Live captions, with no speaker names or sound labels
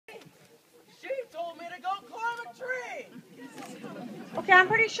Okay, I'm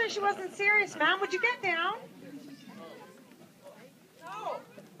pretty sure she wasn't serious, ma'am. Would you get down? No,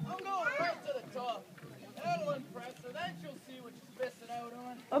 I'm going right to the top. That'll impress her. Then she'll see what she's missing out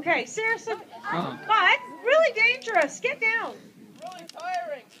on. Okay, seriously. But really dangerous. Get down. Really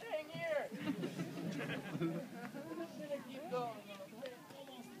tiring. Staying here. Keep going.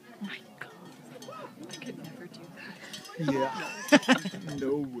 Oh my God. I could never do that. Yeah.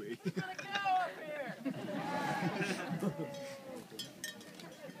 No way. Get up here.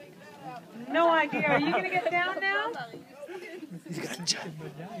 No idea. Are you going to get down now?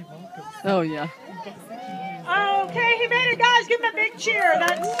 Oh yeah. Okay, he made it, guys. Give him a big cheer.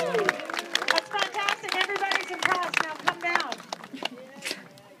 That's fantastic. Everybody's impressed. Now come down.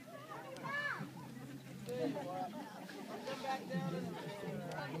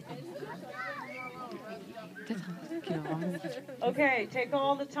 Okay, take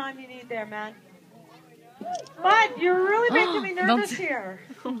all the time you need there, man. Bud, you're really making me nervous here.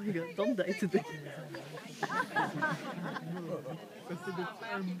 Oh my God, don't die today.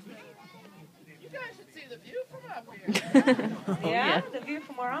 You guys should see the view from up here. Yeah, the view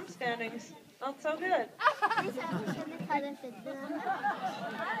from where I'm standing is not so good.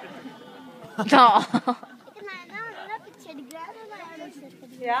 No.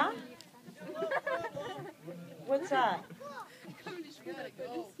 Yeah? What's that?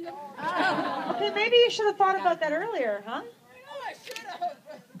 Okay, maybe you should have thought about that earlier, huh? I know I should have.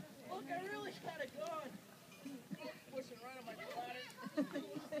 Look, I really had it gone. Pushing right on my bladder.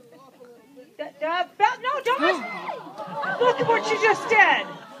 No, don't listen. Look at what you just did.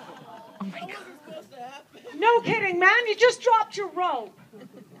 Oh my God. Supposed to happen. No kidding, man. You just dropped your rope.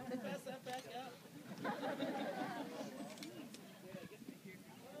 Pass that back up.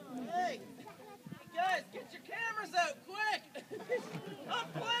 Hey, guys, get your cameras out quick. I'm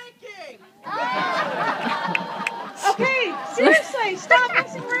planking. Okay, seriously, stop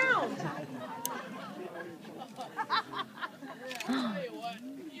messing around. Tell you what,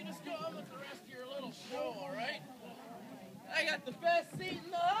 you just go on with the rest of your little show, all right? I got the best seat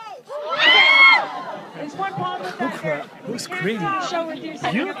in the house. There's one problem with that there. Who's Can't screaming? really show with you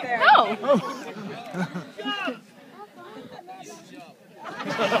sitting up there. No.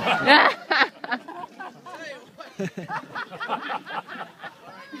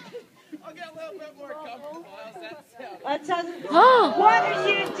 I'll get a little bit more comfortable. How's that sound? That sounds. What are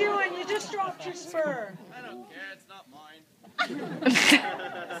you doing? You just dropped your spur. I don't care. It's not mine.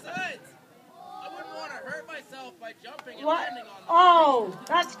 Besides, I wouldn't want to hurt myself by jumping and What? landing on them. Oh,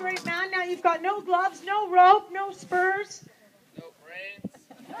 that's great, man. Now you've got no gloves, no rope, no spurs. No brains.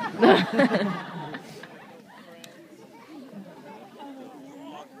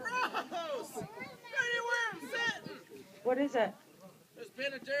 Oh, gross! Ready where I'm sitting. What is it? There's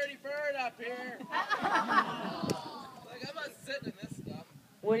been a dirty bird up here. Like, I'm not sitting in this stuff.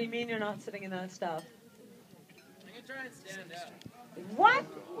 What do you mean you're not sitting in that stuff? I can try and stand up. What?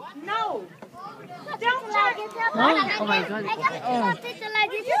 No. Don't try. Oh my God.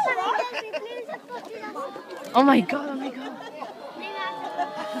 Oh my God. Oh my God.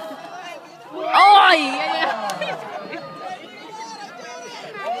 Oh yeah.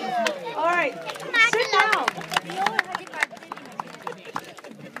 All right. Sit down.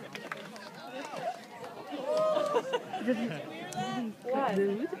 What?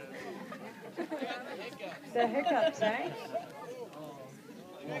 The hiccups, eh?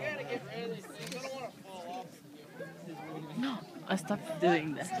 Like, I gotta get rid of these things. I don't want to fall off. No, I stopped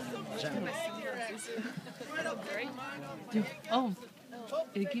doing that. Oh,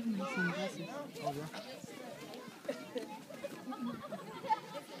 it gave me some glasses.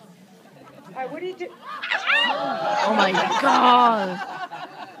 All right, what do you do? Oh my God.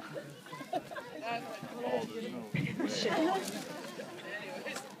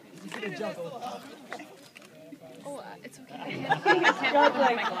 Oh, it's okay. I can't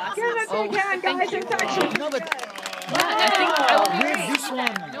Struggling. my glasses. Give it a big hand, guys. It's actually No, but I think I will be where's able this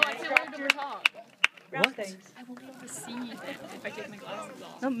one? No, I can't hold them top. grab What? things. I won't be able to see if I take my glasses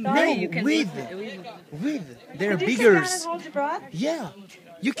off. No, you can with. They're Could you sit bigger. down and hold your breath? Yeah,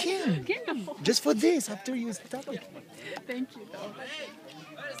 you can. Just for this, after you stop it. Thank you, though. Hey,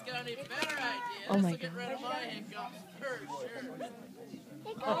 I just got an even better idea. Oh my This'll get God. rid of my hiccups for sure.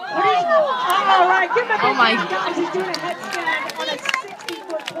 All right, give him a big Oh my hand, guys. He's doing a headstand on a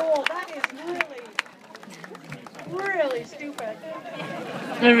 60-foot pole. That is really stupid.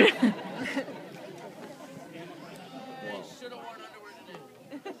 Hey, should have worn underwear today.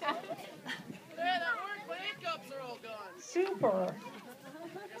 Hey, that worked. My hiccups are all gone. Super. I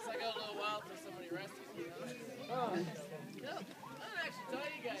guess I got a little while till somebody rescues me. Huh? Oh. No, I didn't actually tell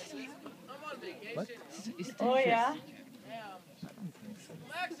you guys this. I'm on vacation. It's Oh, yeah? Yeah,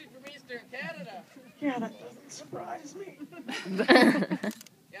 Eastern Canada. Yeah, that doesn't surprise me.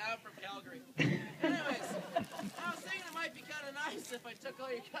 Yeah, I'm from Calgary. Anyways, I was thinking it might be kind of nice if I took all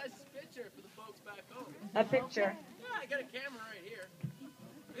your guys' picture for the folks back home. A picture. Yeah, I got a camera right here.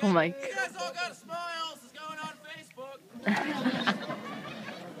 Oh my You guys all got a smile. This is going on Facebook.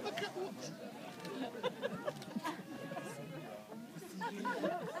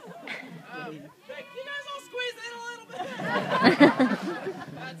 You guys all squeeze in a little bit.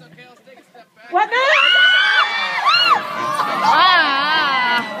 That's okay. I'll take a step back. What now?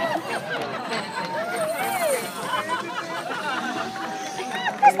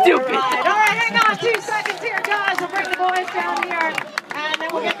 Stupid. All right, hang on 2 seconds here, guys. We'll bring the boys down here, and then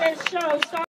we'll get this show started.